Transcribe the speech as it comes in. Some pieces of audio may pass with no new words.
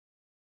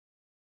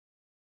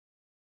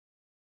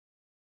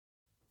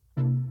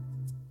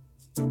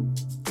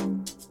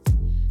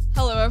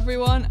Hello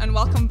everyone and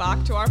welcome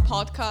back to our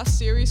podcast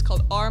series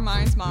called Our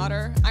Minds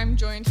Matter. I'm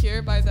joined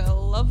here by the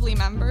lovely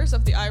members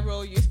of the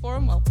iRural Youth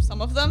Forum, well,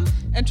 some of them.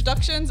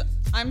 Introductions,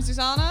 I'm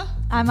Susanna.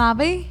 I'm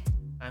Abby.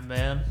 I'm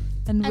Ben.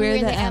 And we're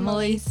the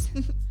Emilys.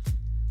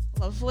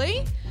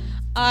 Lovely.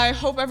 I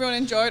hope everyone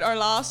enjoyed our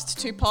last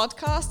two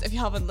podcasts. If you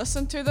haven't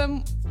listened to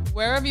them,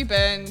 where have you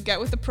been? Get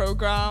with the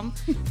program.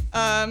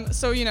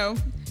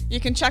 You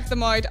can check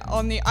them out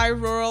on the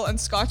iRural and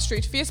Scott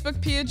Street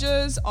Facebook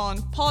pages, on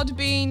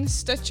Podbean,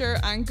 Stitcher,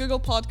 and Google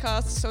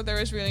Podcasts, so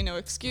there is really no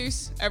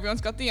excuse.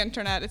 Everyone's got the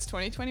internet. It's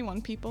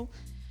 2021, people.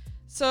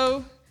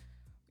 So,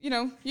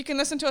 you can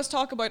listen to us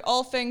talk about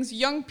all things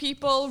young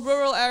people,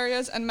 rural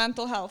areas, and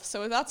mental health.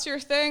 So if that's your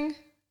thing,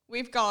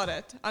 we've got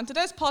it. And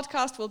today's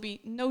podcast will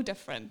be no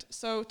different.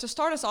 So to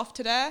start us off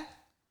today,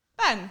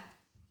 Ben.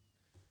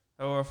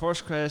 So our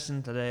first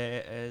question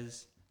today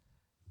is,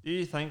 do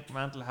you think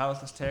mental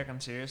health is taken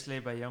seriously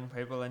by young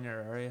people in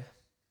your area?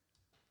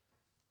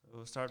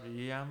 We'll start with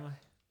you, Emily.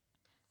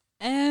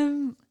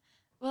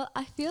 Well,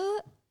 I feel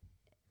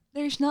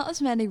there's not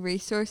as many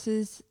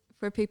resources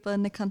for people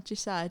in the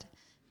countryside,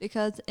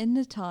 because in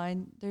the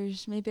town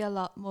there's maybe a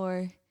lot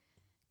more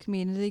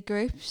community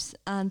groups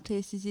and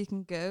places you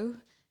can go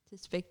to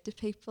speak to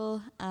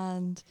people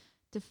and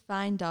to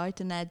find out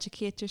and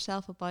educate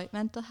yourself about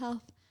mental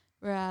health,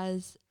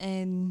 whereas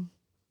in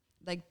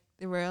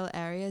the rural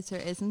areas there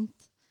isn't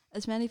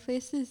as many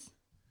places.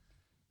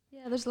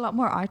 Yeah, there's a lot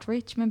more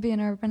outreach maybe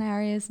in urban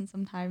areas, and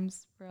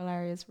sometimes rural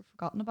areas were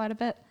forgotten about a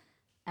bit.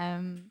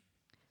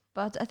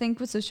 But I think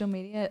with social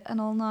media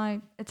and all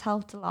now, it's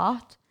helped a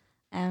lot,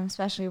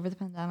 especially over the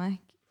pandemic.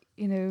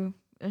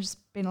 There's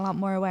been a lot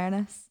more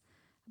awareness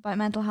about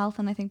mental health,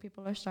 and I think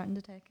people are starting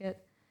to take it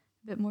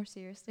a bit more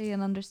seriously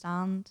and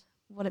understand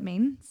what it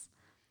means.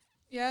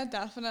 Yeah,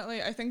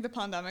 definitely. I think the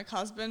pandemic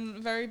has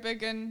been very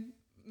big in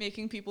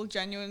making people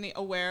genuinely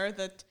aware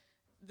that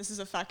this is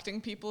affecting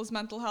people's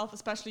mental health,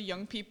 especially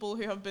young people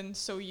who have been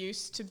so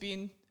used to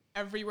being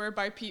everywhere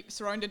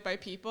surrounded by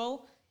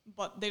people,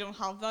 but they don't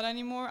have that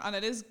anymore. And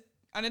it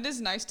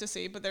is nice to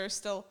see, but there's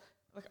still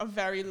a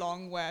very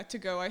long way to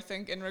go, I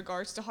think, in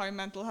regards to how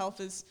mental health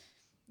is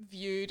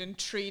viewed and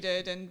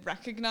treated and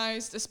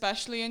recognized,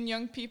 especially in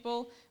young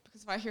people.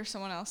 Because if I hear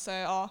someone else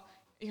say,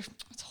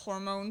 it's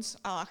hormones,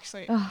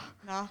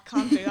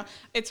 can't do that.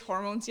 It's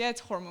hormones. Yeah,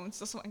 it's hormones.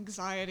 That's not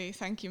anxiety.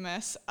 Thank you,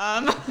 miss.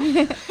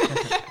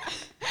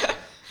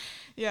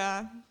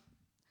 Yeah.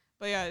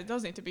 But yeah, it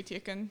does need to be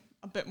taken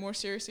a bit more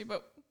seriously,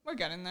 but we're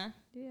getting there.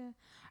 Yeah.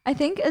 I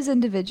think as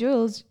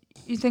individuals,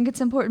 you think it's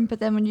important, but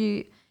then when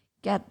you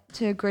get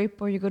to a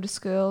group or you go to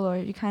school or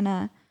you kind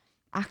of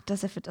act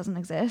as if it doesn't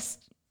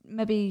exist,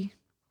 maybe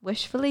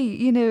wishfully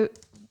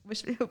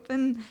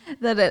hoping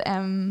that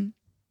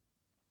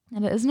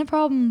it isn't a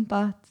problem,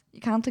 but you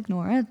can't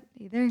ignore it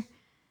either.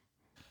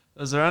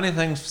 Is there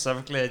anything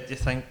specifically that you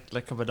think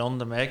could be done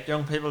to make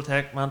young people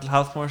take mental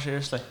health more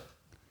seriously?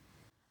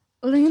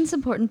 Well, I think it's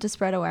important to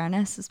spread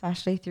awareness,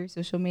 especially through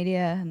social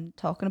media and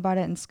talking about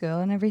it in school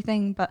and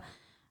everything. But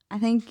I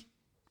think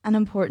an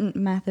important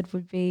method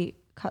would be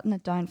cutting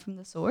it down from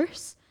the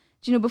source,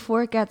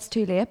 before it gets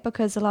too late,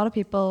 because a lot of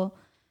people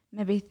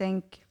maybe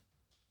think,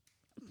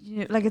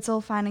 it's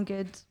all fine and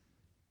good.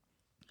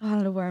 I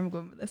don't know where I'm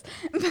going with this.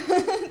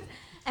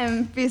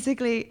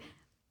 Basically,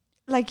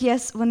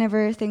 yes,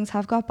 whenever things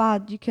have got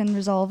bad, you can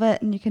resolve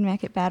it and you can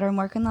make it better and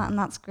work on that, and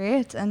that's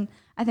great. And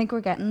I think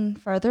we're getting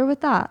further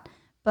with that.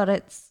 But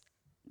it's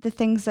the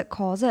things that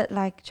cause it,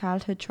 like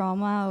childhood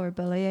trauma or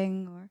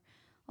bullying or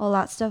all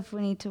that stuff,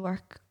 we need to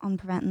work on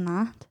preventing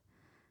that.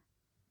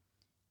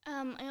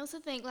 I also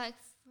think to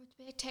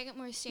take it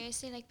more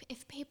seriously,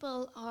 if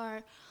people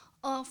are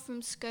off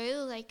from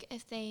school,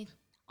 if they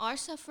are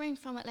suffering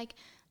from it,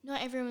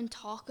 not everyone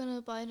talking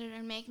about it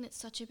and making it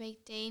such a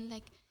big deal,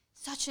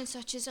 such and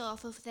such is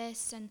off of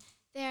this and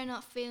they're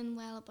not feeling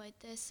well about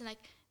this, and I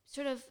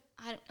don't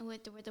know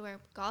what the word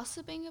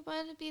gossiping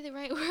about it be the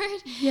right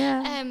word.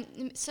 Yeah.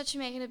 Such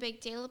making a big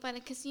deal about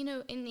it, because in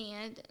the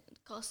end,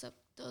 gossip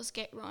does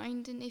get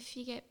round, and if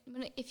you get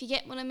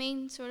what I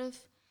mean,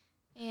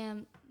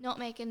 not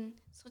making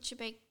such a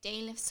big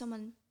deal if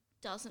someone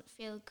doesn't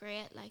feel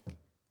great,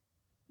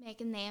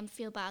 making them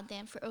feel bad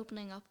then for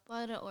opening up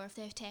about it, or if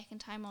they've taken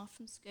time off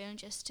from school and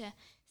just to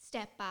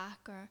step back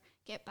or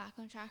get back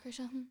on track or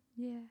something.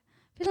 Yeah.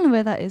 Feeling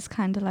away that is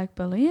kind of like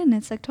bullying.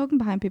 It's like talking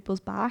behind people's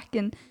back,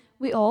 and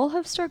we all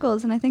have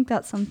struggles, and I think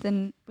that's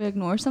something we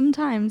ignore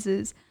sometimes,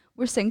 is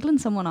we're singling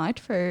someone out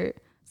for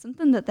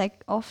something that they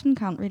often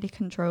can't really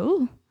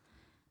control.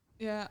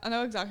 Yeah, I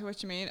know exactly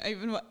what you mean.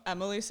 Even what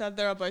Emily said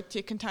there about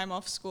taking time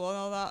off school and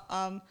all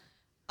that,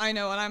 I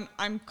know, and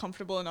I'm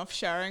comfortable enough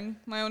sharing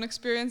my own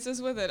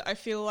experiences with it. I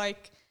feel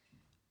like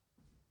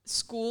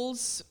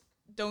schools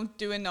don't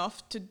do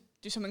enough to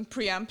do something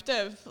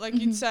preemptive, like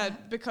you'd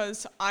said,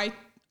 because I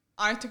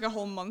took a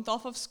whole month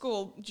off of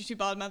school due to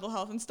bad mental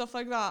health and stuff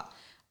like that.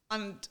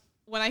 And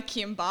when I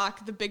came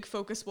back, the big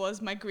focus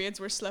was my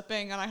grades were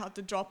slipping and I had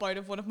to drop out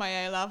of one of my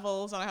A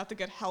levels and I had to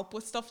get help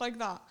with stuff like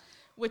that.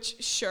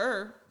 which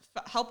sure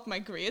helped my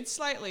grades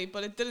slightly,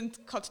 but it didn't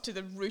cut to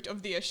the root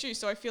of the issue.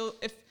 So I feel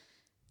if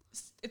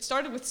it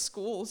started with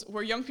schools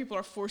where young people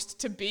are forced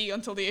to be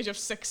until the age of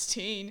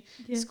 16,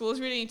 schools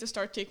really need to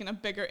start taking a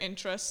bigger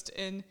interest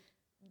in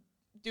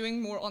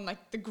doing more on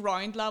like the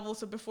ground level.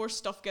 So before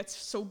stuff gets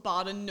so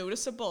bad and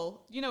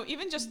noticeable, you know,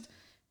 even just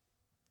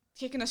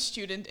taking a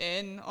student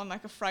in on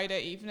like a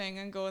Friday evening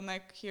and going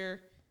like,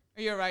 here,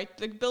 are you alright?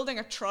 Like building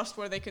a trust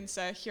where they can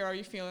say, here, are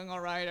you feeling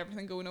alright?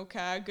 Everything going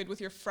okay? Good with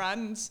your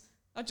friends?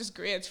 Not just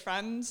grades,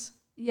 friends.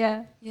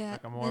 Yeah. Yeah.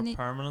 Like a more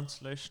permanent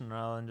solution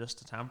rather than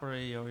just a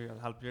temporary, or you'll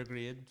help your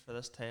grade for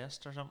this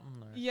test or something.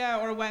 Or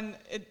Yeah, or when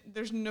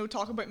there's no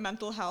talk about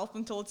mental health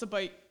until it's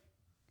about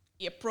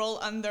April,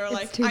 and they're It's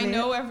like, too I late.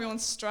 know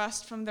everyone's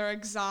stressed from their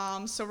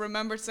exams, so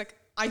remember, it's like,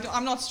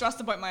 I'm not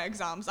stressed about my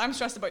exams. I'm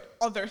stressed about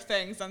other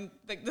things, and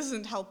like this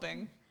isn't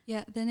helping.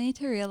 Yeah, they need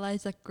to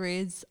realise that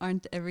grades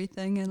aren't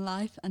everything in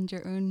life and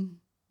your own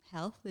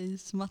health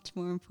is much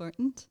more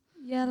important.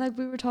 Yeah, like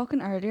we were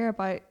talking earlier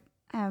about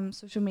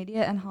social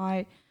media and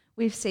how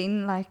we've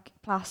seen like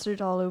plastered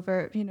all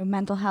over, you know,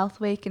 mental health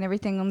week and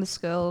everything on the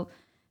school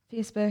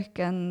Facebook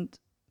and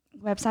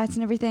websites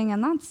and everything,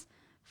 and that's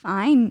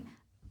fine.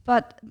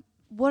 But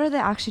what are they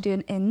actually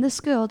doing in the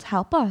school to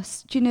help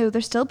us? Do you know,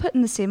 they're still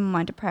putting the same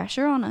amount of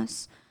pressure on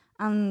us,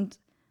 and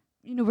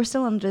you know, we're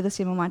still under the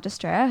same amount of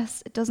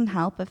stress. It doesn't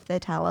help if they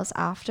tell us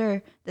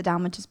after the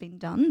damage has been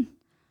done.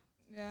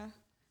 Yeah.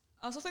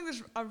 I also think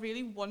there's a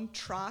really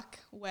one-track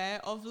way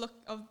of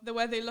the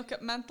way they look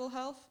at mental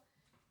health,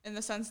 in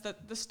the sense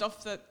that the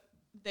stuff that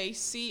they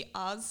see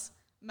as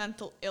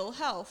mental ill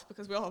health,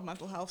 because we all have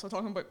mental health, so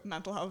talking about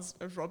mental health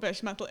is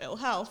rubbish, mental ill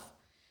health,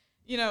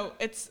 you know,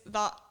 it's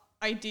that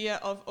idea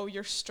of, oh,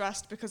 you're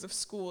stressed because of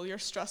school, you're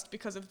stressed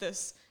because of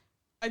this.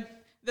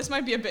 This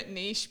might be a bit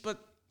niche, but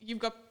you've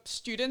got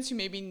students who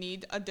maybe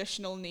need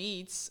additional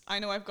needs. I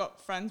know I've got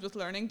friends with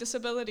learning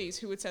disabilities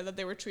who would say that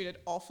they were treated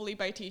awfully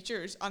by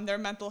teachers and their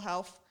mental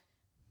health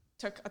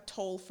took a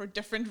toll for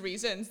different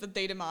reasons that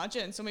they'd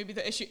imagine. So maybe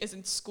the issue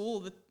isn't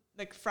school,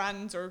 like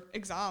friends or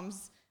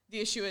exams. The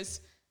issue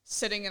is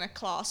sitting in a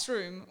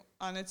classroom,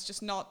 and it's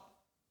just not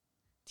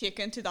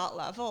taken to that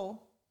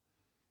level.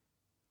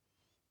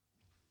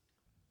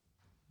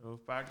 So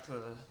back to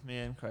the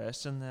main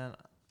question then.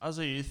 As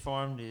a youth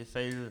forum, do you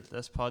feel that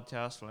this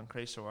podcast will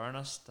increase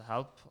awareness to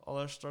help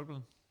others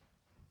struggling?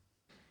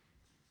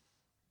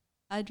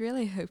 I'd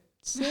really hope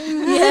so.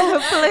 Yeah,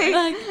 hopefully.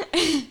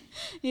 Like,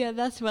 yeah,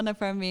 that's one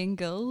of our main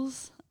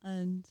goals,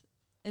 and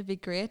it'd be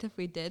great if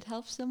we did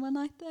help someone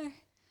out there.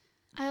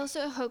 I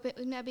also hope it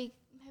would maybe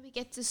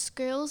get to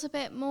schools a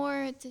bit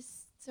more to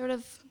sort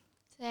of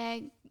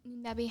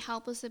maybe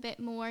help us a bit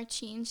more,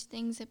 change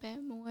things a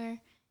bit more.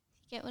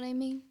 You get what I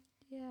mean?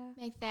 Yeah.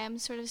 Make them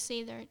sort of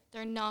see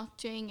they're not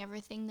doing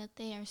everything that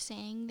they are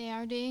saying they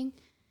are doing.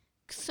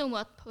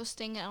 Somewhat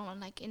posting it on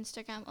like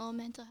Instagram, oh,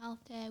 mental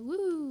health day,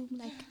 woo!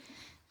 Like,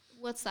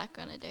 what's that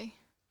gonna do?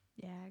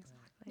 Yeah,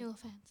 exactly. No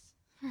offense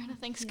or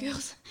anything,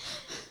 schools.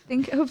 I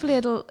think hopefully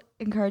it'll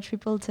encourage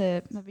people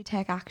to maybe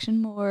take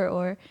action more,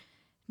 or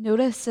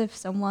notice if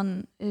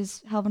someone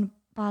is having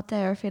a bad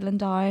day or feeling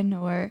down,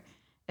 or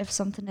if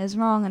something is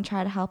wrong, and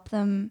try to help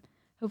them.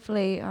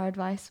 Hopefully our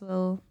advice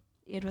will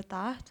aid with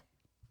that.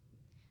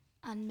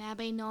 And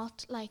maybe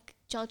not like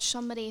judge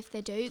somebody if they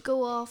do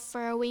go off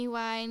for a wee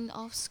while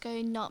off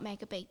school, not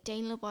make a big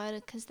deal about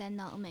it, because then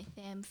that'll make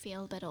them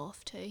feel a bit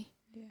off too.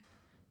 Yeah.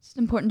 It's just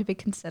important to be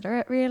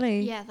considerate,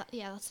 really. Yeah,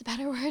 that's a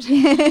better word.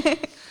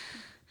 Right,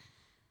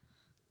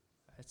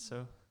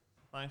 so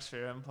thanks for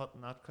your input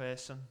on that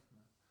question.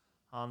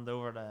 Hand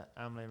over to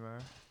Emily Moore.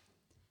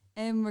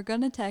 We're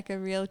going to take a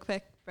real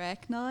quick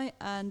break now,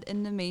 and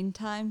in the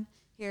meantime,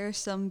 here are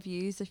some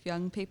views of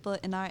young people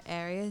in our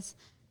areas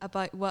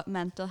about what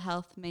mental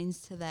health means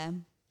to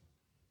them.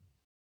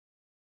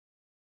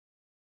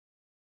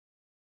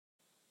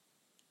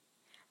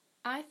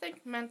 I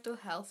think mental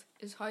health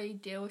is how you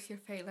deal with your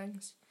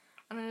feelings,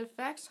 and it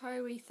affects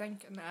how we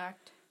think and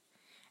act.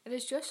 It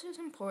is just as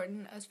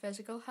important as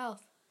physical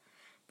health,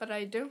 but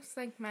I don't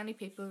think many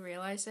people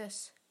realise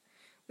this.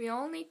 We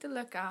all need to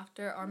look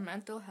after our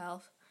mental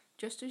health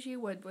just as you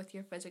would with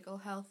your physical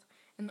health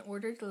in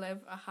order to live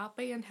a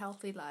happy and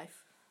healthy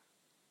life.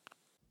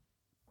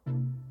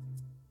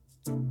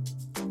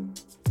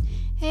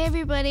 Hey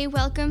everybody,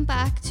 welcome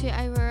back to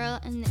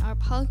iRural and our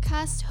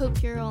podcast.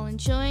 Hope you're all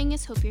enjoying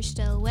us, hope you're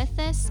still with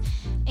us.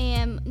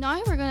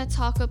 Now we're going to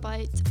talk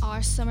about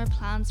our summer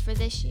plans for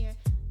this year.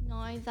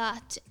 Now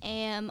that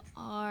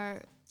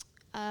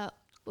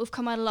we've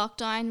come out of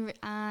lockdown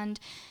and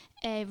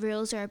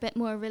rules are a bit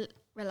more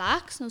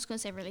relaxed. I was going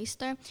to say released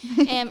there.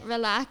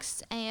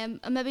 Relaxed. And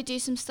maybe do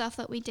some stuff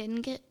that we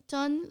didn't get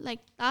done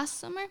like last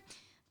summer.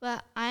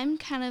 But I'm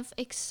kind of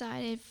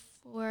excited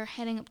for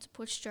heading up to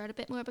Port Stewart a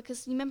bit more,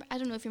 because you remember, I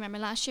don't know if you remember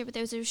last year, but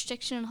there was a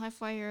restriction on how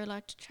far you're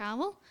allowed to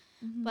travel.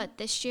 Mm-hmm. But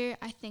this year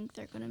I think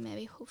they're going to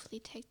maybe hopefully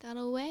take that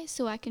away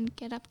so I can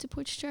get up to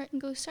Port Stewart and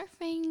go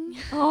surfing.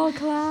 Oh,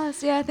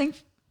 class. Yeah, I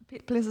think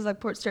places like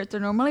Port Stewart, they're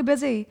normally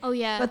busy, Oh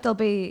yeah. but they'll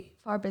be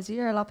far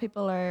busier. A lot of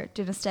people are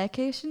doing a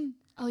staycation.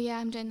 Oh yeah,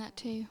 I'm doing that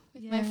too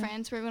with my Yeah.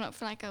 friends. We're going up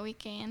for like a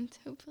weekend,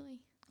 hopefully.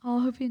 Oh,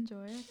 I hope you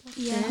enjoy it. That's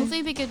Yeah, great. hopefully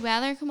it'll be good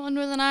weather. Come on,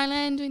 Northern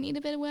Ireland. We need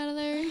a bit of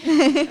weather.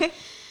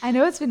 I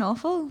know it's been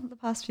awful the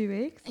past few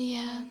weeks.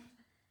 Yeah.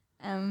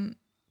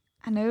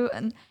 I know,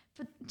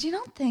 but do you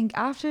not think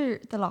after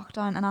the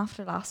lockdown and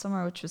after last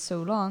summer, which was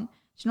so long,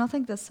 do you not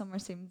think this summer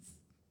seems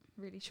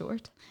really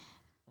short?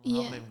 We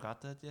Yeah. haven't even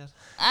got that yet.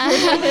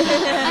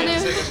 I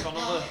know. It's gonna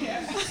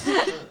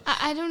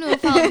I don't know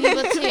if I'll be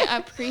able to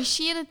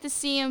appreciate it the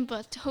same,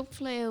 but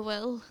hopefully I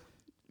will.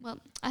 Well,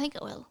 I think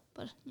I will,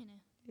 but you know.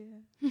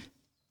 Yeah.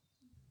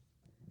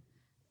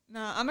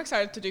 Nah, I'm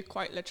excited to do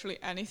quite literally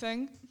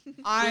anything.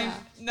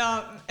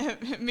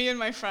 Me and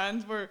my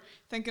friends were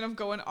thinking of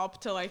going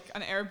up to like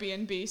an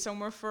Airbnb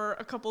somewhere for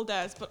a couple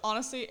days, but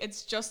honestly,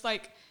 it's just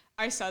like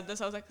I said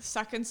this. I was like, the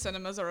second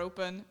cinemas are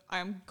open, I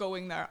am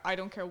going there. I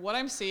don't care what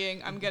I'm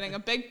seeing. I'm getting a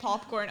big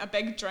popcorn, a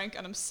big drink,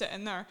 and I'm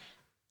sitting there.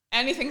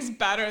 Anything's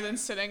better than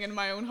sitting in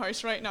my own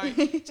house right now.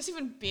 Just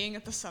even being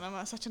at the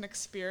cinema is such an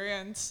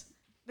experience.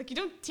 Like, you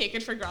don't take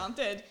it for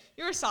granted.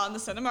 You were sat in the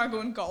cinema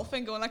going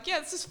golfing, going like, yeah,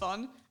 this is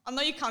fun. And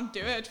now you can't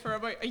do it for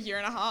about a year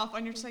and a half,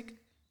 and you're just like,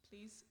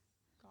 please,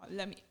 God,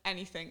 let me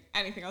anything.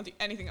 I'll do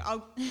anything.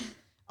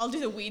 I'll do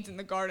the weeds in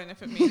the garden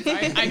if it means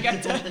I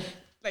get to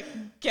like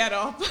get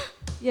up.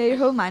 Yeah, your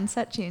whole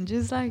mindset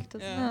changes, like,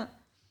 doesn't Yeah. it?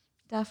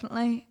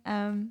 Definitely.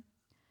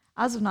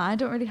 As of now, I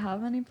don't really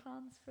have any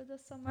plans for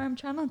this summer. I'm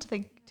trying not to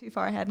think too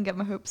far ahead and get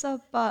my hopes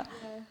up, but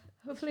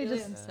hopefully Really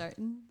just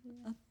uncertain.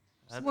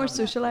 I'd more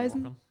probably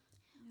socialising. walking.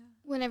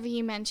 Whenever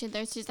you mentioned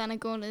there's Susanna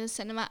going to the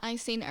cinema, I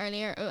seen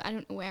earlier, I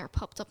don't know where it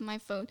popped up on my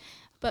phone,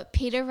 but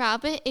Peter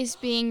Rabbit is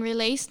being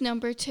released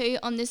 #2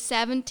 on the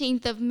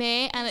 17th of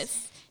May, and it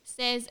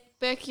says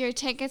book your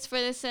tickets for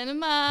the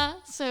cinema.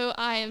 So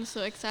I am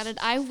so excited.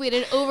 I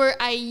waited over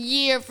a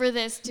year for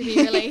this to be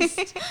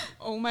released.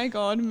 Oh my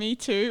God, me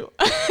too.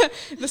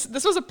 This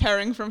was a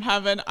pairing from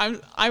heaven.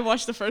 I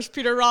watched the first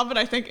Peter Rabbit,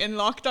 I think in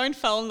lockdown,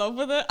 fell in love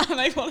with it, and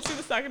I want to see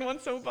the second one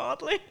so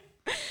badly.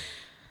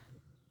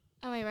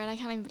 Oh my word, I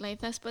can't even believe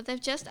this, but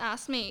they've just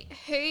asked me,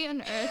 who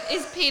on earth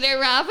is Peter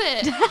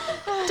Rabbit?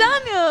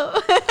 Daniel.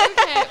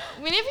 Okay,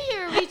 whenever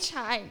you're a wee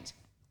child,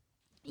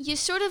 you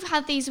sort of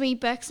had these wee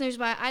books, and there's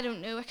about, I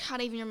don't know, I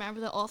can't even remember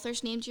the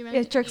author's name. Do you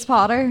remember? Beatrix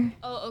Potter.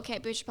 Oh, okay,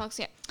 Beatrix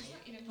Potter, yeah.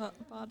 Is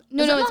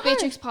No, it it's not her?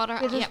 Beatrix Potter.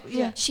 Beatrix- Yeah.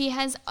 yeah. She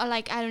has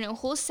like, I don't know, a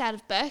whole set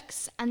of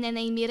books, and then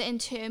they made it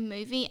into a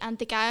movie, and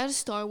the guy out of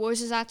Star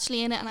Wars is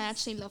actually in it, and I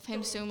actually love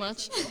him so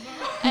much.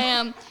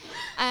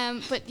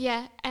 But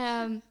yeah,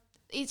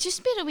 it's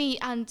just been a wee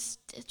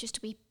just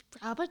a wee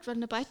rabbit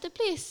running about the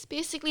place,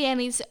 basically,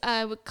 and he's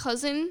a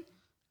cousin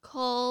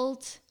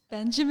called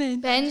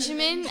Benjamin.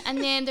 Benjamin, and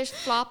then there's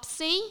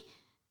Flopsy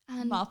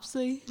and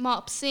Mopsy.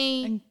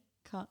 Mopsy, And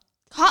Cut.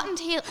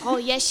 Cottontail. Oh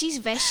yeah, she's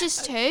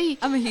vicious too.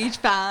 I'm a huge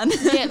fan.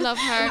 Yeah, love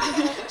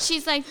her.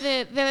 She's like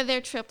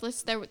they're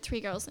triplets. They're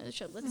 3 girls and they're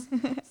triplets.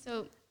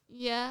 So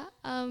yeah,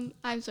 I'm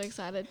so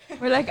excited.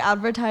 We're like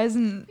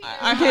advertising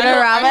I Peter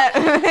Rabbit.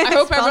 I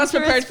hope everyone's Sponsor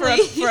prepared us, for a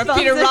please.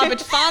 Peter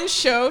Rabbit fan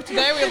show.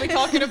 Today we'll be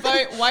talking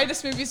about why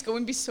this movie's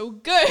going to be so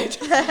good.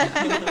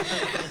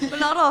 We're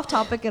not off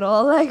topic at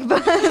all, like,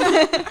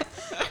 but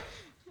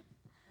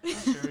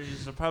Sure,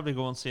 you'll probably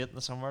go and see it in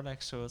the summer,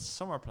 like, so it's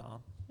summer plan.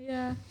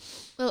 yeah.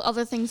 Well,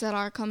 other things that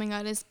are coming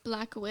out is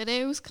Black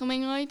Widow's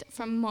coming out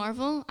from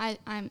Marvel.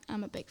 I'm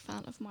a big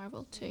fan of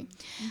Marvel too,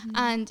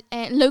 and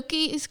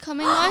Loki is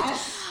coming out.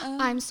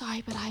 I'm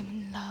sorry, but I'm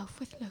in love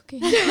with Loki.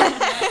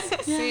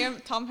 Same,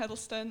 Tom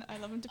Hiddleston. I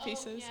love him to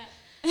pieces.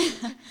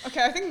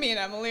 Okay, I think me and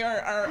Emily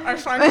are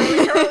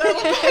fangirling here a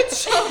little bit.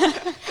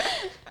 So.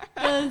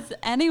 Does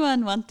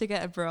anyone want to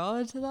get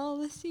abroad at all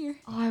this year?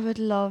 Oh, I would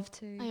love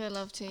to. I would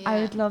love to. Yeah.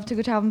 I would love to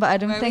go traveling, but I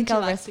don't Where think would you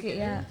I'll like risk to it go?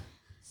 yet.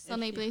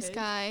 Sunny If you blue could.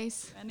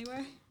 skies.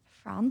 Anywhere?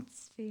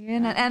 France, Spain,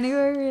 and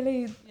anywhere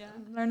really. Yeah.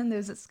 I'm learning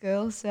those at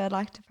school, so I'd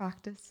like to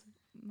practice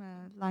my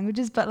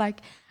languages. But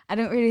like, I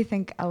don't really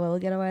think I will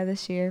get away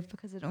this year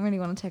because I don't really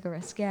want to take a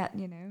risk yet.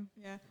 You know.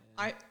 Yeah,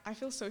 I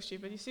feel so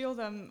stupid. You see all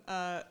them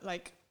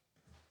like,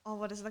 oh,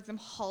 what is it, like them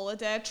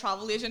holiday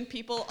travel agent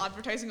people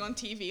advertising on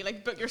TV,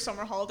 like book your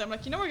summer holiday. I'm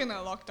like, you know we're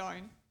gonna lock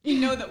down. You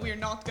know that we're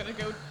not gonna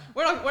go.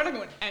 We're not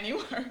going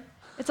anywhere.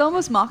 It's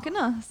almost mocking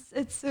us.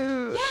 It's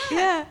so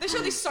yeah. They show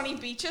these sunny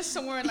beaches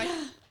somewhere in like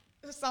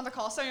Santa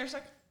Costa, and you're just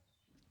like,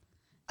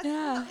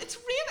 Yeah. it's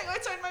raining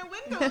outside my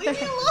window.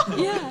 Leave me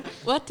alone. Yeah.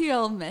 What do you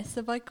all miss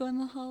about going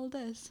on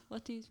holidays?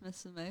 What do you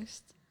miss the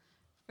most?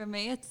 For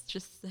me, it's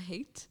just the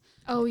heat.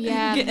 Oh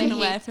yeah, Getting the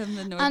away heat. from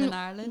the Northern And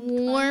Ireland.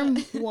 warm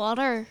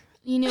water.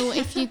 You know,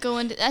 if you go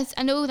into,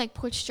 I know like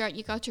Portstewart,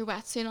 you got your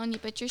wetsuit on you,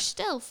 but you're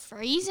still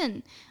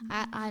freezing.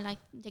 I like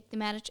the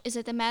is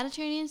it the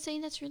Mediterranean Sea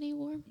that's really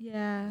warm?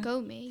 Yeah.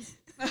 Go me.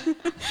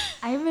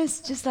 I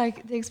miss just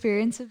like the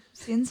experience of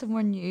seeing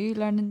somewhere new,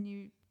 learning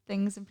new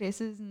things and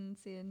places, and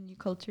seeing new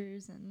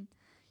cultures. And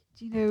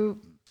you know,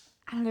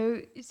 I don't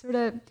know, you sort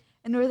of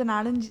in Northern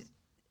Ireland,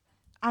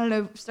 I don't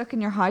know, stuck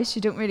in your house,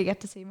 you don't really get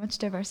to see much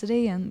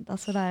diversity, and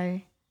that's what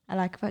I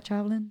like about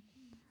traveling.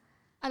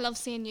 I love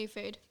seeing new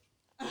food.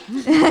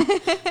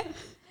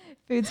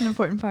 Food's an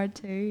important part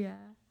too, yeah.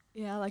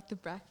 Yeah, like the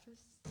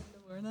breakfast in the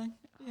morning.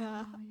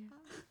 Yeah. Oh, yeah.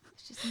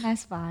 It's just a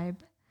nice vibe.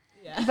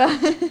 Yeah.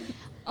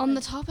 On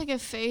the topic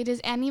of food, is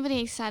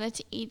anybody excited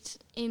to eat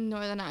in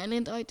Northern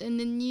Ireland, out in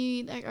the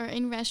new, like, or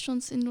in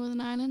restaurants in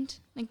Northern Ireland,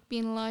 like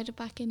being allowed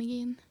back in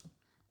again?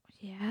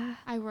 Yeah.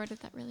 I worded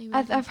that really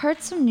I've weirdly.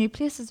 heard some new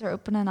places are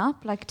opening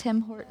up, like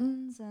Tim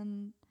Hortons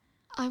and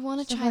I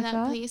want to stuff try like that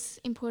that. place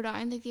in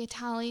Portadown, like the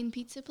Italian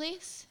pizza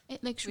place.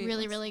 It looks Wait,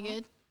 really, what's really that?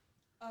 good.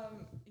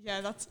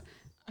 Yeah, that's.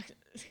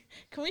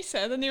 Can we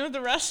say the name of the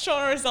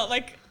restaurant, or is that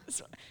like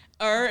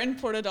in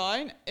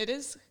Portadown? It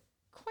is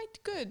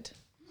quite good.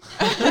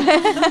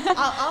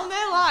 I'll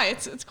not lie,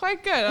 it's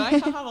quite good. I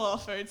can't have a lot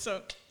of food,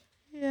 so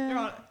you're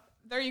on.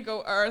 There you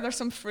go. There's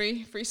some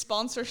free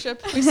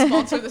sponsorship. We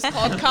sponsor this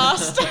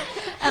podcast.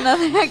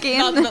 another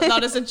again.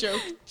 That is a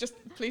joke. Just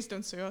please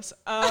don't sue us.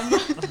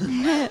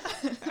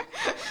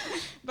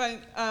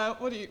 But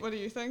what do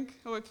you think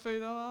about food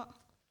and all that?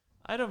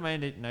 I don't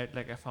mind eating out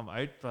like if I'm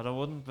out, but I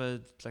wouldn't be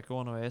like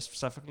going away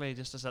specifically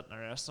just to sit in a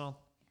restaurant.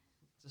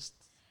 Just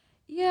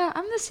Yeah,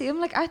 I'm the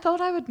same. Like I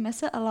thought I would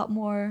miss it a lot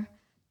more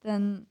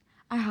than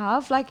I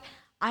have. Like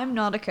I'm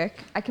not a cook.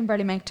 I can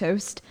barely make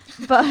toast.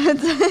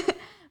 But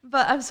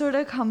but I've sort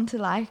of come to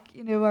like,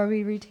 our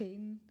wee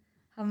routine,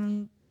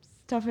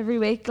 stuff every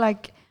week.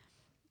 Like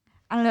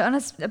I don't know, and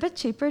it's a bit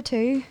cheaper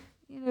too,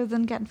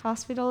 than getting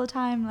fast food all the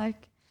time.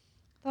 Like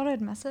thought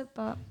I'd miss it,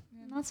 but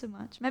not so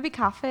much. Maybe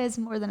cafes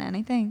more than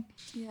anything.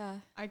 Yeah.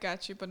 I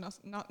get you, but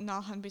not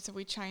nothing beats a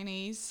wee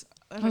Chinese.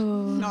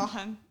 Oh,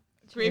 Nothing.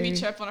 Gravy true.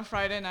 chip on a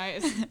Friday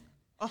night is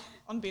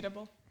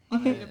unbeatable.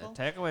 Unbeatable.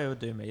 takeaway would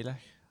do me like.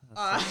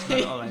 Ah.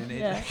 That's all I need.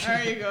 Yeah. Like.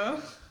 There you go.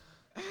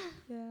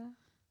 Yeah.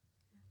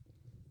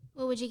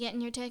 What would you get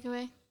in your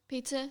takeaway?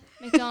 Pizza?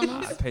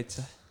 McDonald's?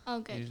 Pizza.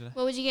 Oh, good. Usually.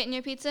 What would you get in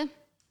your pizza?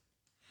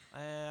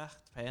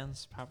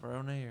 Depends.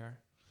 Pepperoni or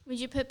Would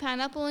you put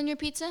pineapple in your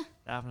pizza?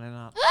 definitely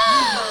not.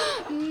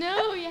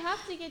 No, you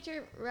have to get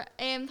your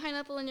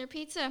pineapple in your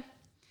pizza.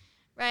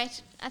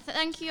 Right.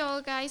 Thank you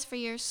all guys for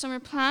your summer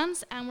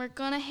plans, and we're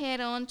gonna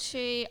head on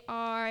to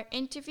our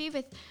interview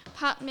with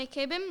Pat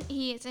McKibben.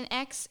 He is an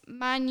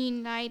ex-Man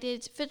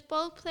United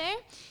football player.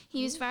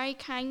 He was very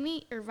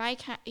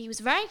he was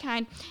very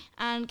kind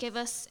and gave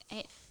us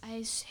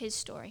his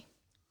story.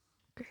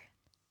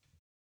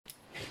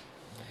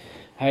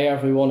 Hi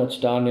everyone, it's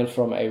Daniel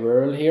from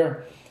iRural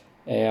here.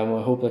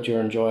 I hope that you're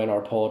enjoying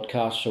our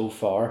podcast so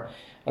far.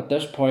 At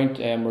this point,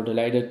 we're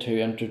delighted to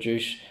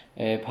introduce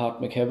Pat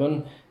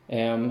McKibben,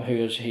 who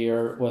is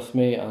here with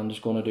me and is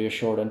going to do a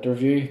short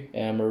interview.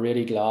 We're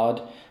really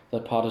glad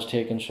that Pat has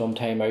taken some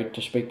time out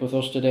to speak with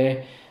us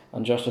today.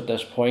 And just at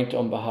this point,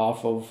 on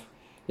behalf of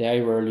the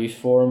iRural Youth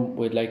Forum,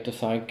 we'd like to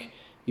thank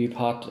you,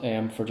 Pat,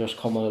 for just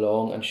coming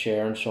along and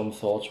sharing some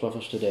thoughts with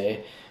us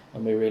today.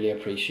 And we really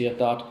appreciate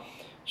that.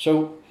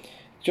 So,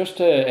 just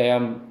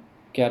to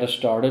get us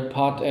started,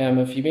 Pat,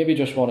 if you maybe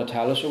just want to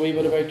tell us a wee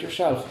bit about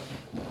yourself.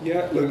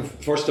 Yeah, look,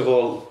 first of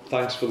all,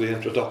 thanks for the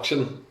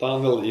introduction,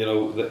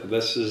 Daniel.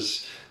 This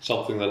is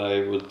something that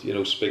I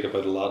would, speak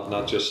about a lot,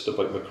 not just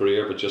about my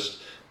career, but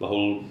just my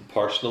whole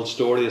personal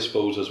story, I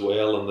suppose, as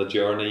well, and the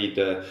journey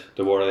to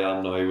where I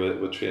am now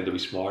with Train to Be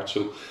Smart.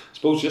 So, I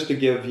suppose just to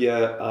give you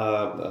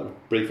a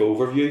brief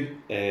overview,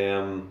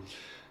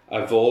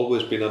 I've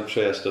always been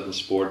interested in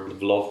sport.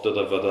 I've loved it.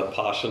 I've had a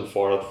passion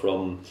for it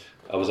from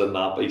I was in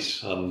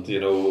nappies, and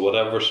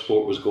whatever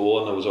sport was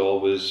going, I was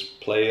always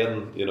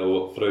playing.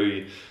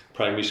 Through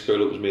primary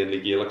school, it was mainly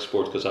Gaelic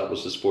sport because that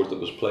was the sport that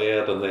was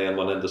played, and then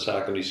went into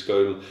secondary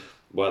school,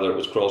 whether it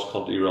was cross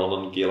country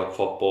running, Gaelic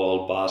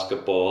football,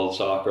 basketball,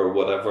 soccer,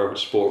 whatever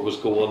sport was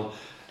going,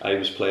 I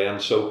was playing.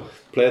 So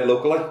played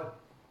locally.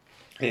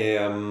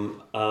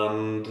 And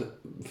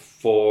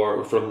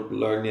from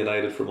learning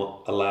United from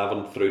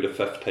 11 through to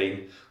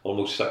 15,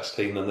 almost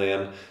 16, and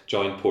then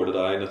joined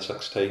Portadown at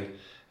 16.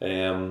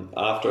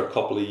 After a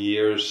couple of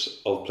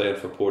years of playing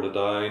for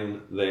Portadown,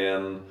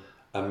 then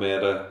I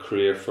made a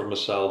career for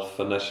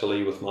myself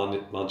initially with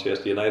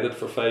Manchester United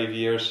for 5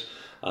 years,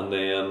 and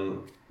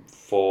then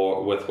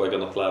with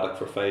Wigan Athletic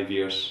for 5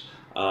 years,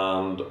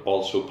 and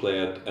also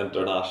played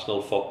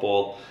international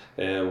football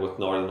with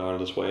Northern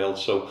Ireland as well.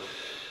 So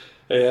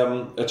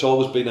it's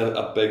always been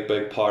a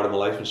big part of my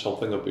life and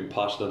something I've been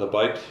passionate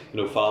about.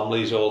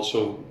 Family is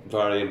also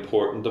very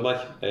important to me.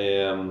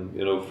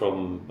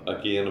 From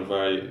again a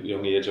very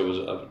young age, I was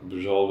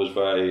always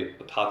very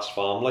attached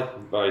family,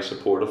 very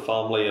supportive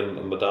family,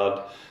 and my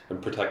dad, in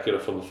particular,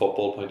 from a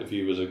football point of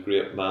view, was a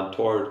great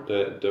mentor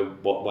to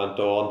what went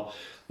on.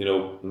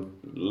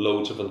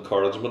 Loads of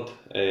encouragement.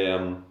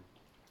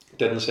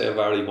 Didn't say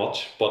very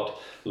much, but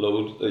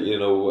loads,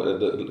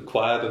 the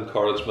quiet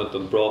encouragement,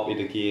 and brought me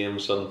to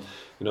games, and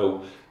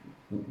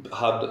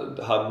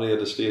had me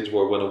at a stage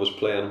where when I was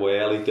playing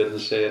well, he didn't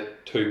say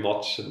it too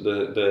much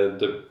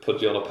to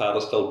put you on a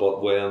pedestal,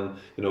 but when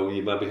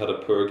you maybe had a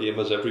poor game,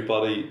 as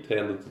everybody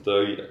tended to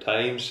do at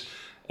times,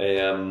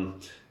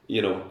 he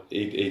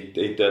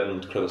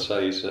didn't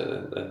criticise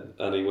in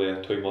any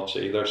way too much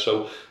either.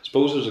 So I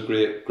suppose it was a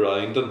great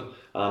grounding,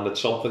 and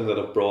it's something that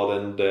I've brought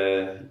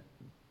into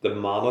the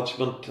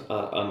management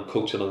and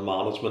coaching and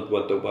management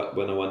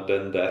when I went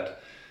into it.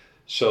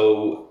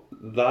 So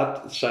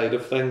that side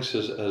of things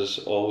has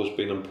always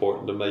been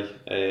important to me.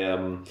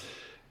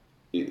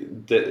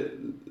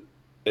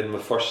 In my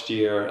first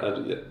year,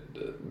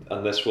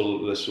 and this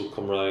will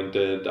come around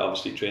to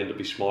obviously train to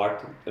be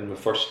smart. In my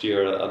first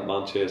year at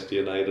Manchester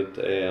United,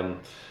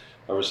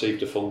 I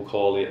received a phone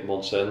call 8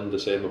 months in to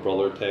say my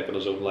brother had taken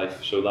his own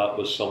life. So that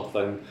was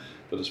something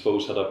that I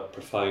suppose had a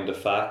profound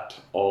effect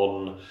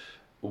on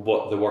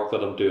what the work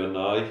that I'm doing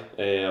now.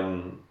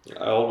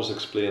 I always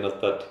explain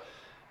it that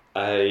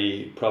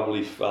I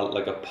probably felt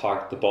like I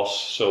parked the bus.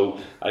 So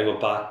I went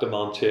back to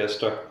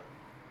Manchester,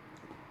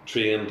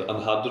 trained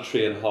and had to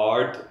train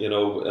hard, in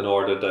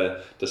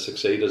order to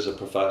succeed as a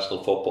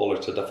professional footballer.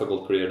 It's a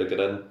difficult career to get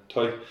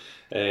into.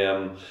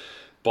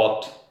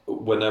 But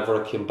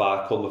whenever I came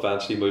back home,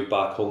 eventually moved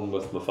back home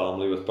with my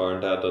family, with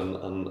Bernadette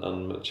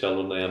and my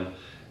children then,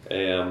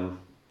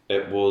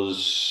 it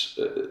was,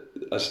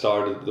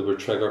 there were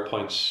trigger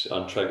points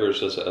and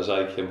triggers as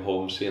I came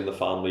home, seeing the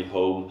family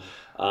home.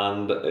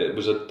 And it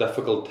was a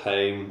difficult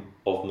time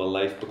of my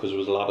life because there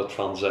was a lot of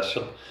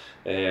transition.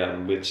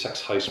 We had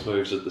 6 house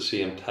moves at the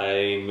same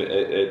time.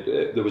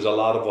 There was a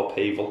lot of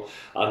upheaval,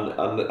 and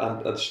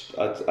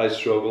I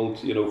struggled,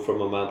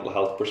 from a mental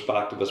health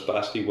perspective,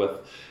 especially with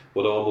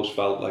what almost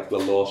felt like the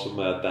loss of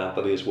my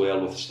identity as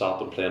well, with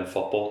stopping playing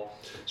football.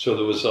 So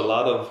there was a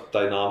lot of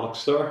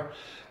dynamics there.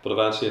 But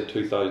eventually in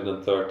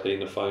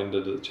 2013 I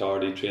founded a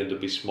charity, Train to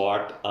Be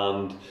Smart,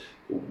 and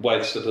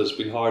whilst it has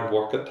been hard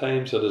work at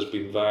times, it has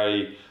been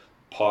very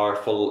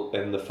powerful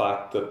in the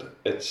fact that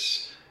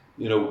it's,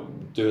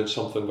 doing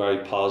something very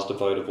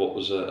positive out of what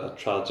was a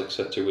tragic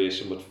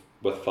situation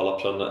with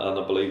Philip, and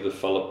I believe that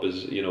Philip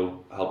is,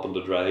 helping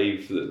to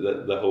drive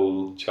the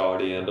whole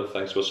charity end of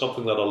things. So it's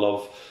something that I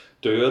love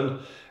doing.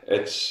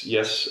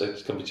 Yes,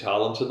 it can be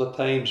challenging at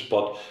times,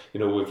 but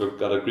we've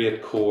got a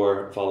great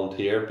core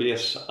volunteer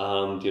base,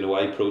 and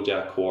I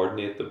project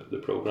coordinate the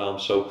programme.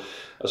 So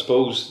I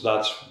suppose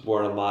that's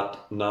where I'm at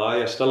now.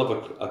 I still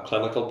have a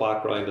clinical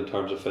background in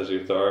terms of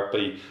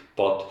physiotherapy,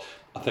 but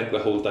I think the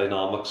whole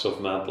dynamics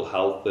of mental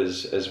health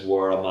is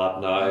where I'm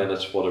at now, and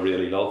it's what I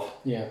really love.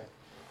 Yeah,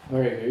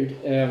 very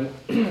good.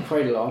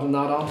 Quite a lot in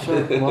that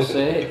answer, I must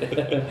say.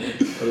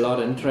 A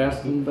lot of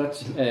interesting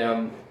bits.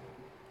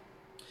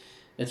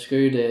 It's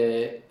good.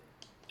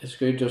 It's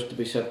good just to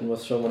be sitting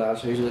with someone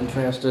else who's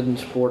interested in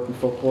sport and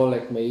football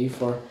like me.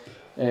 For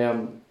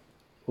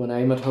when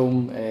I'm at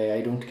home,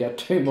 I don't get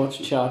too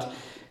much chat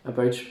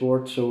about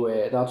sport, so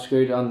that's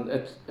good. And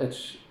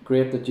it's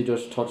great that you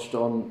just touched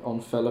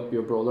on Philip,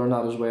 your brother, and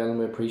that as well, and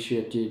we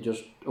appreciate you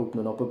just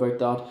opening up about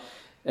that.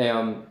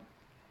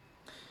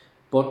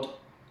 But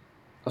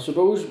I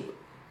suppose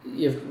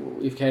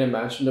you've kind of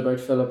mentioned about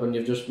Philip, and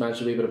you've just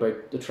mentioned a wee bit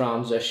about the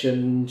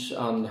transitions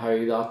and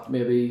how that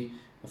maybe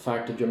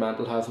affected your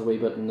mental health a wee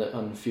bit, and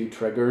a few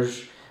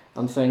triggers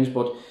and things.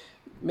 But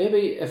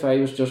maybe if I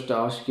was just to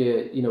ask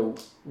you,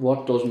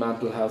 what does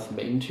mental health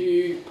mean to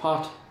you,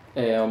 Pat?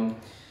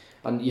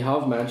 And you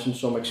have mentioned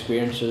some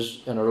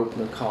experiences in our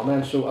opening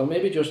comments, so I'll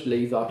maybe just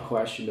leave that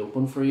question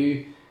open for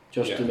you,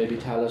 just to maybe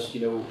tell us,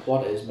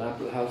 what is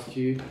mental health to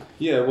you?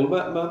 Yeah, well,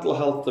 mental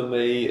health to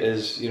me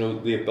is,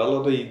 the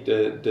ability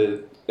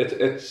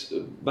it's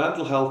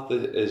mental health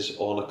is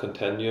on a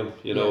continuum,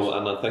 yes.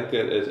 And I think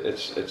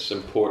it's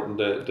important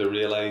to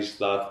realise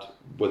that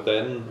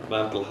within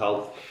mental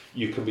health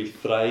you can be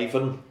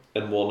thriving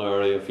in one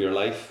area of your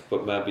life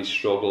but maybe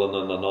struggling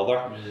in another,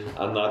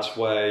 and that's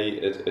why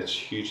it's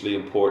hugely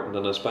important.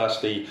 And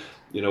especially,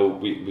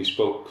 we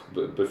spoke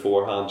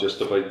beforehand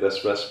just about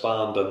this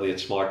wristband and the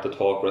It's Smart to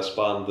Talk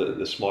wristband.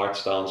 The SMART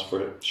stands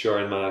for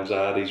Sharing My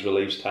Anxieties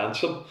Relieves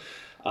Tension,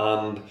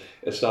 and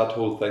it's that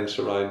whole thing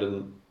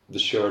surrounding the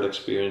shared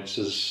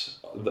experiences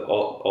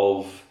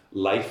of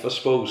life, I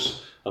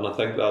suppose. And I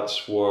think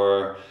that's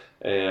where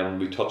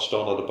we touched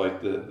on it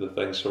about the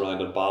things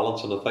surrounding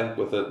balance. And I think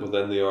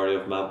within the area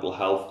of mental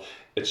health,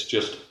 it's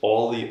just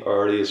all the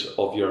areas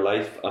of your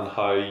life and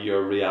how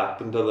you're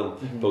reacting to them,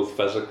 both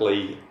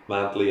physically,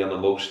 mentally and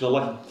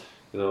emotionally.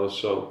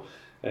 So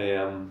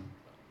and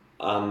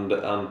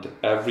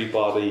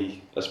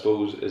everybody, I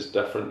suppose, is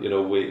different.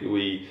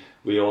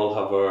 We all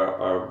have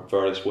our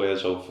various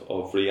ways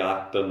of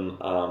reacting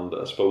and,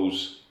 I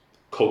suppose,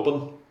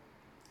 coping,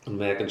 and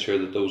making sure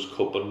that those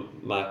coping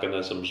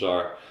mechanisms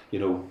are,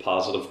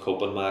 positive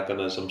coping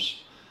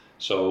mechanisms.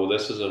 So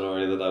this is an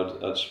area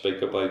that I'd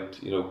speak about,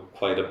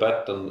 quite a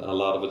bit, and a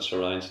lot of it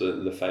surrounds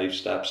the 5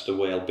 steps to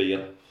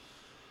well-being.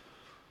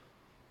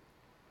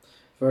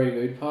 Very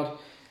good, Pat.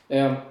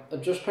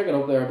 Just picking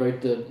up there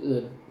about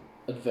the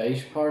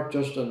advice part,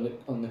 just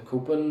on the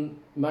coping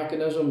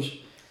mechanisms.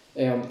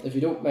 If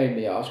you don't mind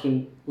me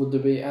asking, would there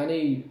be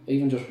any,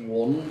 even just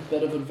one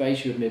bit of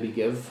advice you would maybe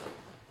give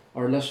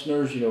our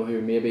listeners,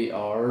 who maybe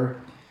are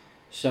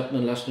sitting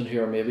and listening,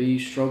 who are maybe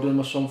struggling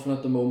with something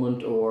at the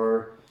moment,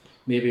 or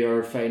maybe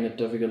are finding it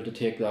difficult to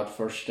take that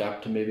first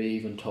step to maybe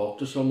even talk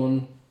to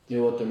someone,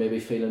 what they're maybe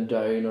feeling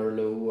down or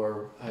low,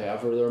 or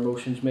however their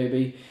emotions may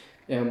be.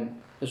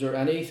 Is there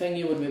anything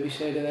you would maybe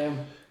say to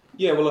them?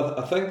 Yeah, well,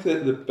 I think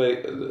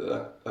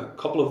that a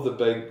couple of the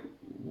big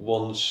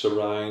ones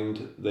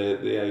surround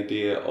the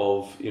idea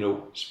of,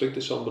 speak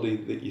to somebody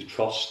that you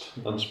trust,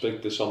 and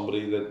speak to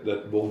somebody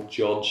that won't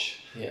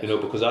judge, Yes.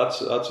 because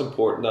that's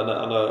important. And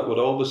I would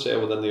always say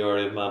within the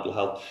area of mental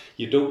health,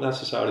 you don't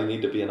necessarily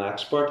need to be an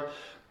expert,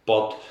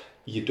 but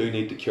you do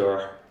need to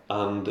care.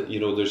 And,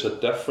 there's a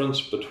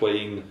difference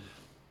between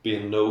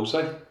being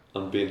nosy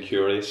and being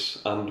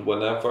curious. And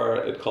whenever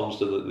it comes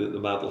to the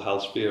mental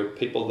health sphere,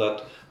 people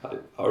that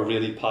are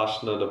really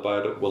passionate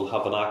about it will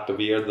have an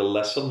active ear, they'll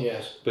listen.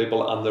 Yes.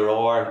 People, and there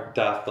are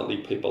definitely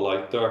people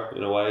out there.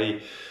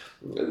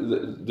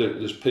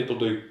 There's people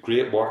do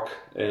great work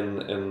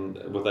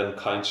within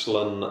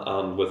counselling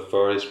and with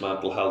various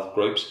mental health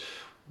groups,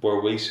 where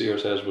we see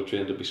ourselves, we're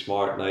trained to be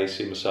smart, and I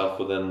see myself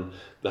within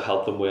the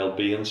health and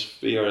well-being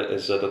sphere,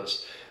 is that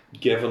it's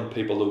giving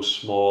people those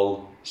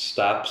small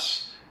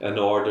steps in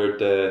order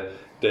to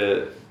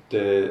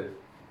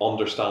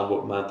understand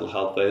what mental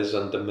health is,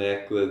 and to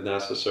make the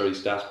necessary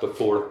steps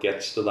before it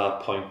gets to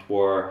that point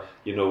where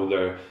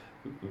they're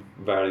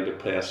very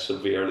depressed,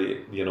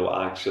 severely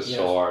anxious, yes.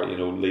 or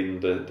leading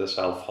to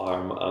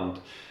self-harm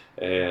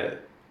and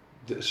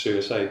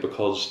suicide.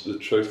 Because the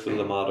truth of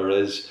the matter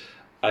is,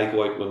 I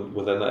go out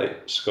within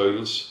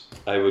schools,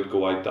 I would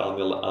go out,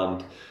 Daniel,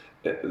 and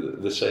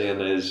the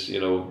saying is,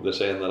 the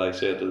saying that I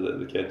say to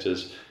the kids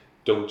is,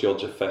 don't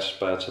judge a fish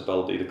by its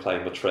ability to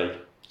climb a tree.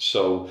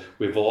 So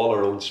we've all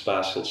our own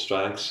special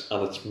strengths,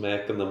 and it's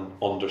making them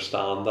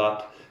understand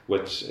that,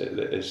 which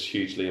is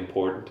hugely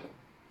important.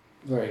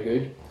 Very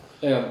good.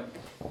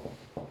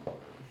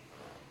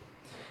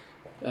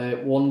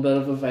 One bit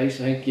of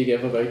advice, I think you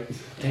gave about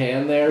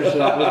 10 there, so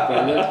that was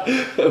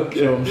brilliant. Okay.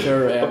 So I'm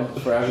sure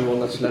for everyone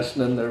that's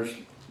listening, there's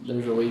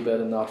a wee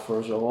bit in that for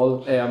us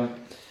all.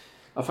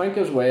 I think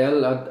as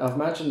well, I've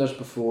mentioned this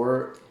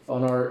before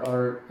on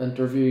our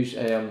interviews,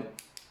 and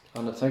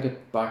I think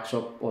it backs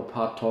up what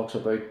Pat talks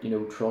about,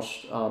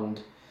 trust,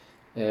 and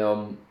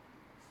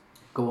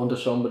going to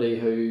somebody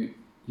who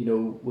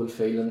will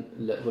feel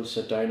and will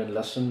sit down and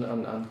listen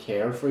and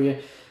care for you.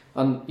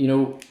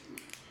 And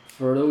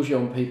for those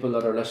young people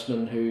that are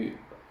listening who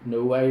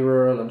know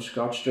iRural and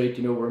Scott Street,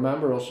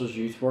 remember us as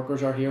youth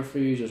workers are here for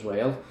you as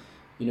well.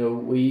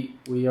 We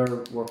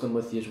are working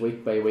with you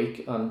week by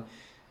week, and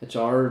it's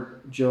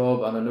our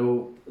job, and I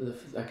know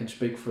I can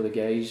speak for the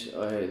guys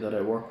that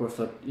I work with,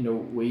 that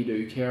we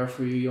do care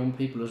for you young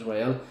people as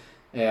well,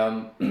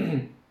 and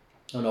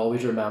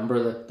always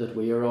remember that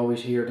we are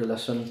always here to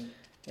listen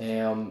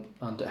and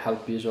to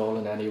help you all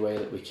in any way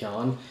that we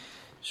can.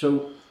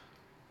 So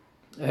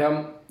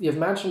you've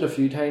mentioned a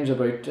few times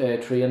about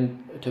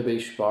training to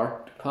be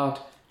smart, Pat.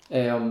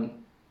 Do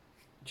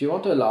you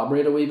want to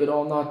elaborate a wee bit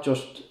on that,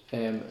 just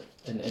in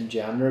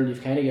general?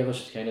 You've kind of given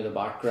us kind of the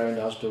background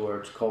as to where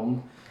it's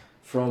come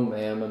from,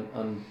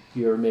 and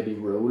your maybe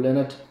role in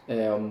it.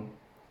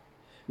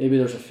 Maybe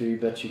there's a few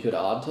bits you could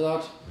add to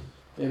that,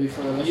 maybe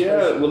for the listeners.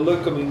 Yeah, well,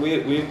 look, I mean,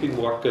 we've been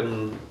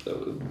working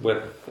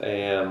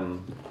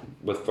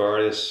with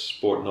various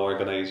sporting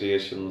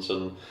organisations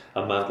and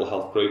mental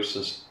health groups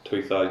since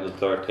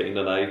 2013,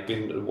 and I've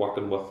been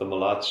working with them a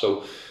lot.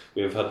 So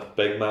we've had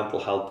big mental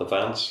health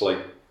events, like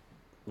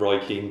Roy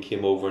Keane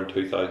came over in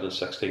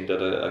 2016,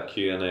 did a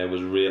Q&A,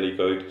 was really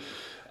good.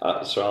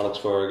 Sir Alex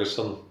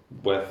Ferguson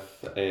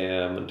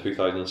in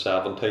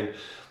 2017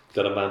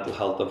 did a mental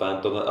health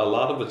event, and a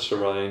lot of it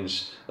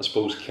surrounds, I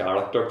suppose,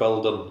 character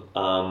building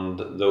and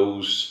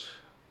those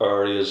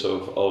areas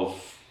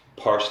of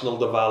personal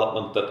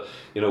development that,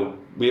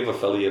 we have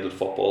affiliated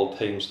football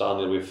teams,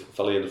 Daniel. We've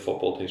affiliated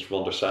football teams from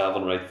under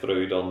 7 right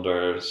through to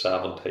under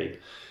 17,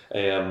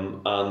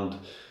 and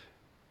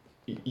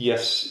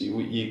yes,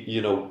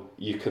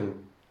 you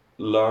can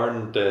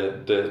learn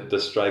to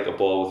strike a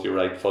ball with your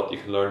right foot, you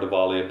can learn to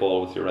volley a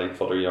ball with your right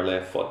foot or your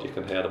left foot, you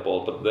can head a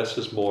ball, but this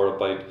is more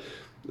about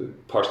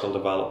personal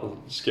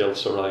development skills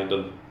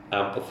surrounding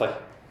empathy,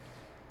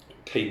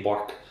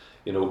 teamwork,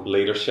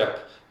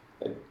 leadership,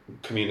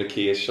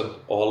 communication,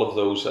 all of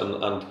those,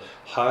 and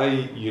how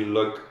you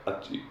look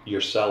at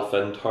yourself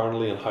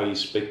internally and how you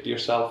speak to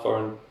yourself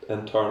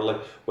internally,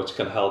 which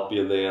can help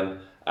you then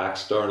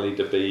externally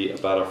to be a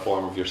better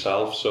form of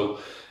yourself. So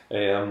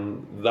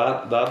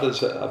that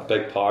is a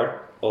big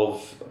part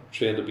of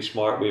Train to Be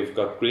Smart. We've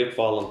got great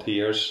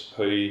volunteers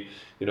who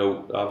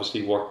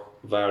obviously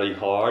work very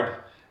hard,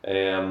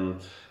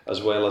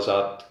 as well as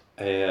that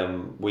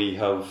we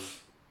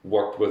have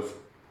worked with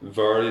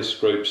various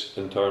groups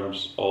in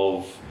terms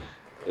of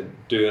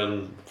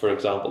doing, for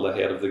example, the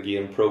Head of the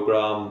Game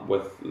programme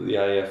with the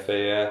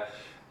IFA.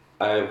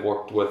 I've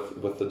worked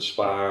with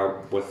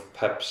Inspire, with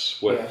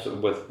PIPS,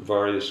 with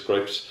various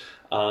groups,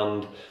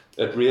 and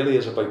it really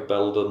is about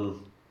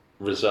building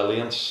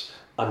resilience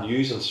and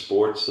using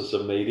sports as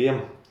a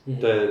medium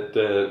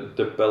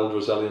to build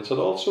resilience, and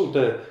also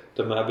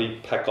to maybe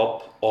pick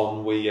up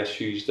on wee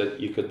issues that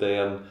you could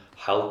then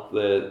help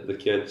the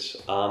kids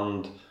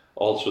and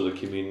also the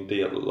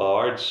community at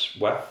large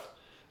with.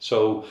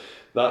 So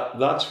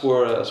that's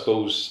where I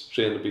suppose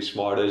Train to Be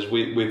Smart is.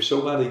 We've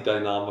so many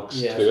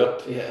dynamics to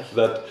it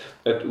that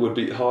it would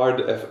be hard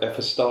if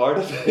I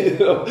started,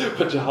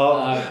 but you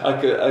have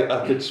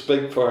I could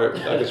speak for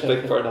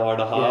an hour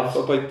and a half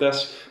about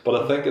this,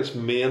 but I think it's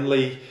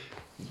mainly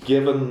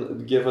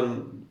given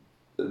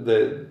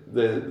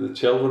the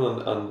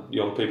children and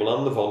young people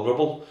and the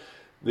vulnerable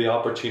the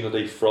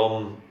opportunity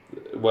from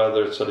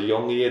whether it's at a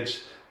young age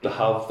to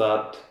have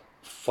that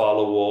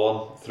follow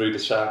on through the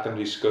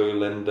secondary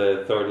school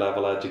into third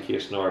level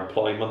education or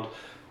employment,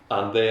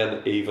 and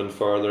then even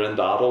further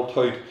into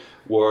adulthood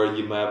where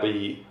you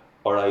maybe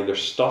are either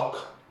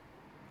stuck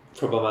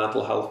from a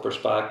mental health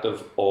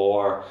perspective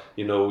or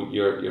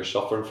you're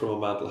suffering from a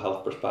mental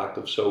health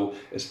perspective. So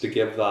it's to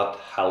give that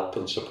help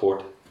and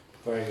support.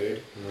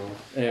 Very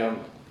good.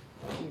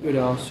 Good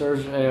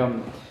answers. I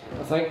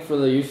think for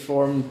the youth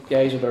forum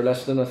guys that are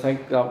listening, I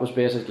think that was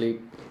basically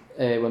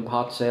when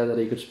Pat said that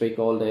he could speak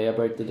all day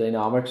about the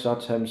dynamics.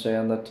 That's him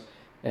saying that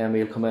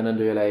he'll come in and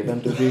do a live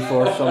interview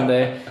for us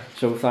someday.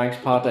 So thanks,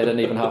 Pat. I didn't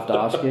even have to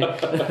ask you.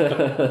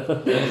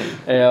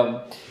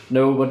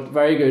 No, but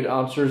very good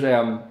answers.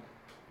 I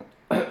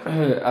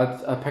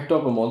picked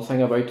up on one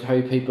thing about how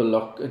people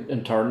look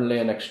internally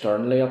and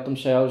externally at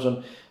themselves,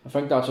 and I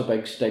think that's a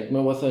big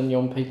stigma within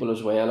young people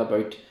as well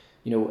about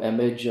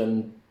image,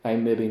 and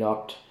I'm maybe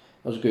not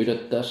as good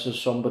at this as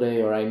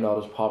somebody, or I'm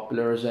not as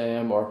popular as I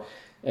am, or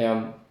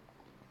and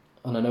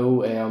I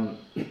know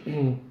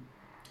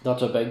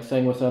that's a big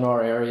thing within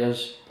our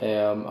areas,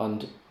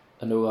 and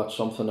I know that's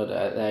something that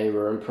the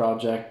iRural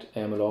project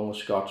along with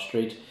Scott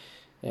Street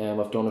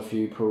I've done a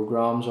few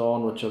programs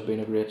on which have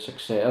been a great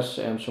success,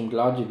 so I'm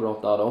glad you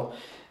brought that up.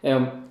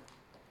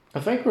 I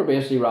think we're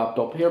basically wrapped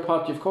up here,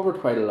 Pat. You've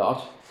covered quite a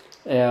lot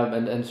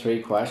in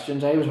 3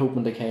 questions. I was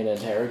hoping to kind of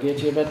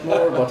interrogate you a bit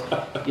more, but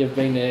you've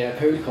been a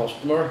cool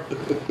customer.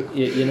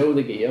 You know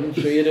the game,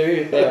 so you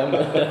do. But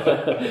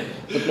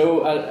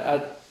no,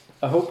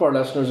 I hope our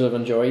listeners have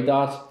enjoyed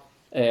that,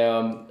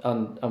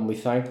 and we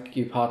thank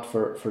you, Pat,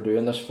 for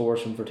doing this for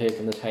us and for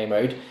taking the time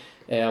out.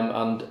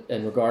 And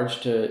in regards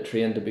to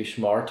Train to Be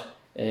Smart,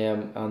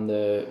 and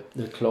the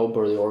club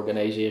or the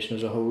organisation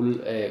as a whole,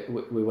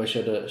 we wish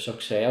it a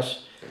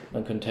success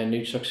and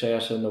continued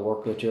success in the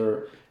work that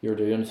you're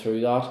doing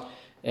through that,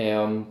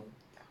 and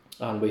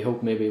we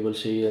hope maybe we'll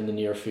see you in the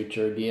near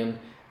future again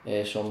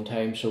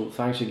sometime. So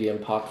thanks again,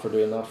 Pat, for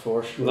doing that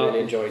for us. We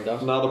really enjoyed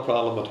that. Not a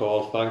problem at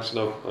all. Thanks.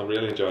 No, I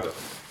really enjoyed it.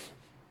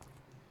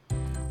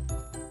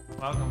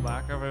 Welcome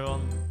back,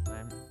 everyone.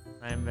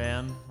 I'm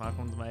Ben.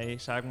 Welcome to my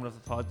segment of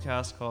the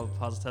podcast called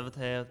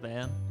Positivity with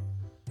Ben.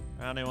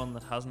 For anyone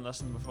that hasn't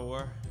listened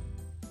before,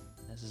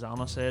 this is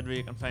honestly where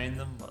you can find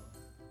them, but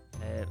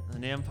the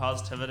name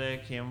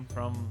Positivity came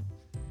from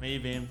me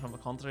being from the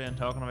country and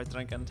talking about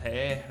drinking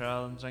tea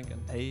rather than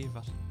drinking tea.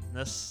 But in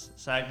this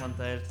segment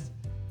I'll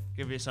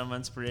give you some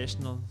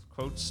inspirational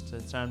quotes to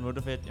try and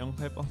motivate young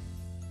people.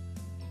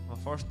 My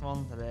first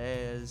one today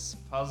is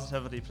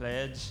Positivity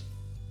Pledge.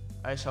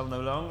 I shall no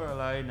longer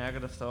allow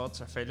negative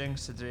thoughts or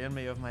feelings to drain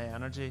me of my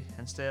energy.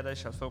 Instead, I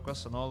shall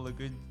focus on all the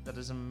good that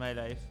is in my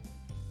life.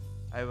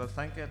 I will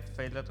think it,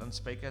 feel it and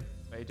speak it.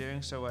 By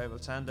doing so, I will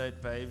send out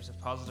vibes of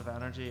positive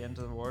energy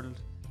into the world,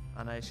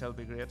 and I shall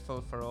be grateful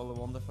for all the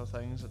wonderful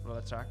things it will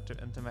attract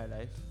into my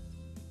life.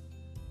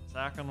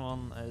 Second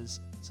one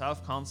is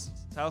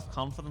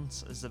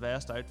self-confidence is the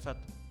best outfit.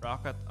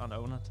 Rock it and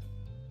own it.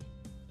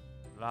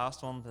 The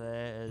last one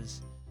today is,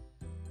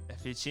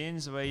 if you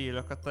change the way you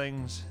look at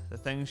things, the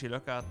things you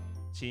look at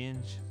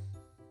change.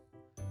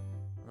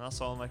 And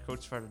that's all my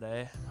quotes for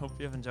today. Hope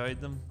you've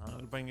enjoyed them, and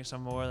I'll bring you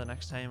some more the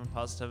next time on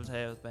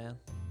Positivity with Ben.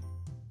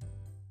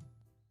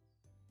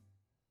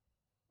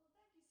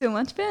 So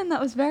much, Ben.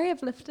 That was very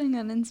uplifting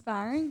and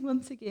inspiring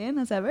once again,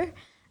 as ever.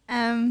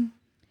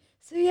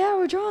 So yeah,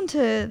 we're drawn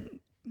to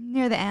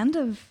near the end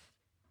of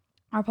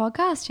our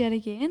podcast yet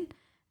again.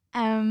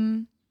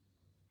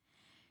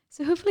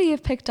 So hopefully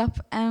you've picked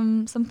up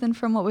something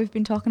from what we've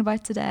been talking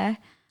about today,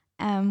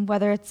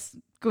 whether it's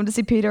going to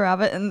see Peter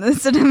Rabbit in the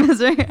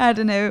cinemas or I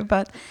don't know,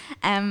 but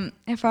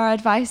if our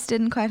advice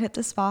didn't quite hit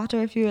the spot,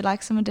 or if you would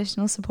like some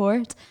additional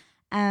support,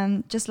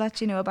 just let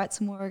you know about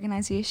some more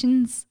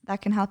organisations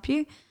that can help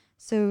you.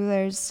 So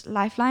there's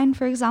Lifeline,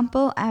 for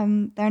example.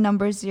 Their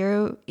number is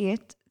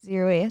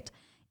 0808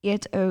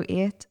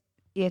 808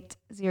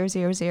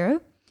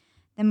 8000.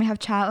 Then we have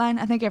Chatline.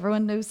 I think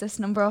everyone knows this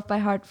number off by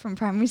heart from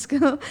primary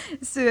school.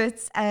 So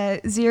it's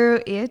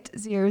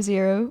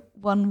 0800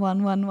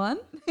 1111.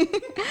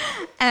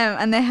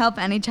 And they help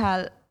any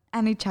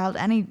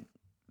any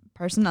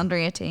person under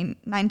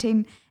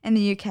 19 in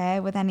the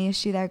UK with any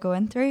issue they're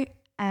going through.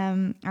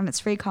 And it's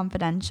free,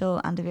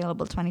 confidential and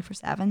available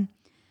 24/7.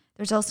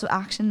 There's also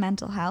Action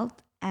Mental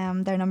Health.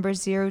 Their number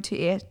is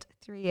 028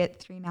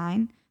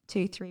 3839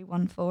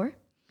 2314.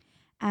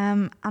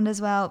 And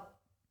as well,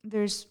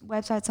 there's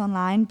websites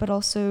online, but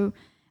also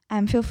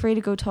feel free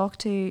to go talk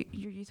to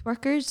your youth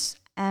workers,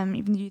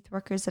 even the youth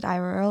workers at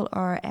iRural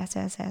or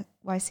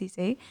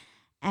SSYCC.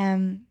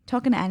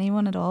 Talking to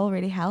anyone at all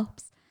really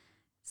helps.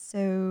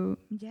 So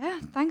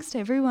yeah, thanks to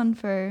everyone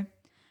for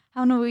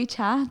having a wee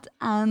chat,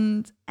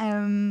 and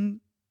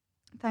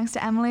thanks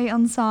to Emily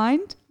on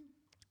sound,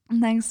 and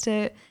thanks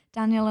to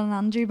Daniel and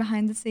Andrew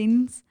behind the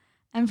scenes,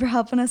 and for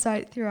helping us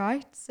out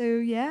throughout. So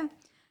yeah,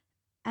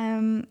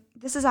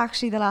 this is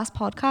actually the last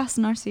podcast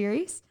in our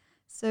series.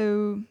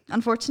 So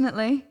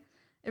unfortunately,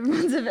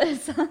 everyone's a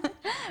bit sad.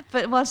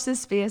 But watch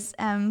this space.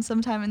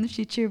 Sometime in the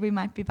future we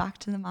might be back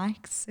to the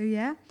mics. So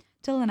yeah,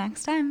 till the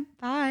next time.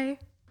 Bye.